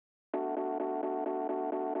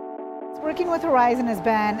Working with Horizon has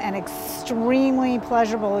been an extremely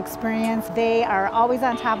pleasurable experience. They are always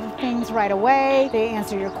on top of things right away. They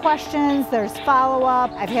answer your questions, there's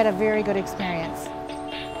follow-up. I've had a very good experience.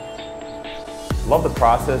 Love the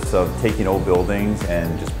process of taking old buildings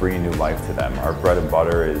and just bringing new life to them. Our bread and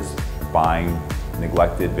butter is buying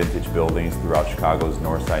neglected vintage buildings throughout Chicago's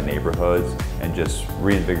north side neighborhoods and just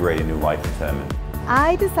reinvigorating new life into them.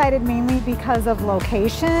 I decided mainly because of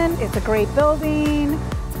location. It's a great building,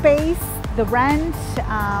 space, the rent,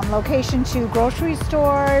 location to grocery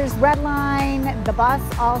stores, red line, the bus,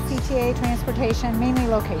 all CTA transportation, mainly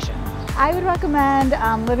location. I would recommend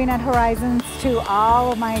living at Horizons to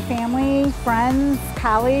all of my family, friends,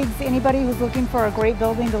 colleagues, anybody who's looking for a great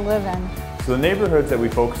building to live in. So the neighborhoods that we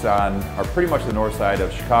focus on are pretty much the north side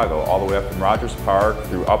of Chicago, all the way up from Rogers Park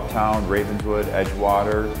through Uptown, Ravenswood,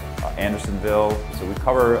 Edgewater, Andersonville. So we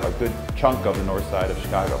cover a good chunk of the north side of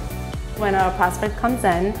Chicago. When a prospect comes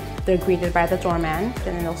in, they're greeted by the doorman, and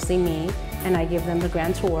then they'll see me, and I give them the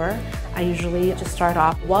grand tour. I usually just start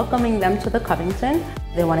off welcoming them to the Covington.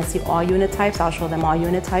 They want to see all unit types, I'll show them all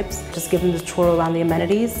unit types. Just give them the tour around the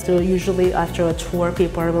amenities. So usually after a tour,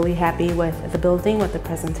 people are really happy with the building, with the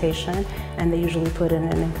presentation, and they usually put in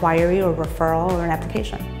an inquiry or referral or an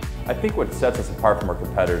application. I think what sets us apart from our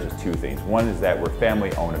competitors is two things. One is that we're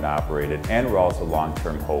family owned and operated, and we're also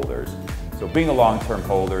long-term holders. So being a long-term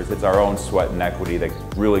holders, it's our own sweat and equity that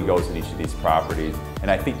really goes in each of these properties. And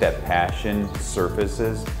I think that passion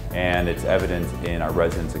surfaces and it's evident in our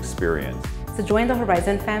residents' experience. So join the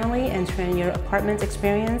Horizon family and turn your apartment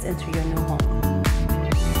experience into your new home.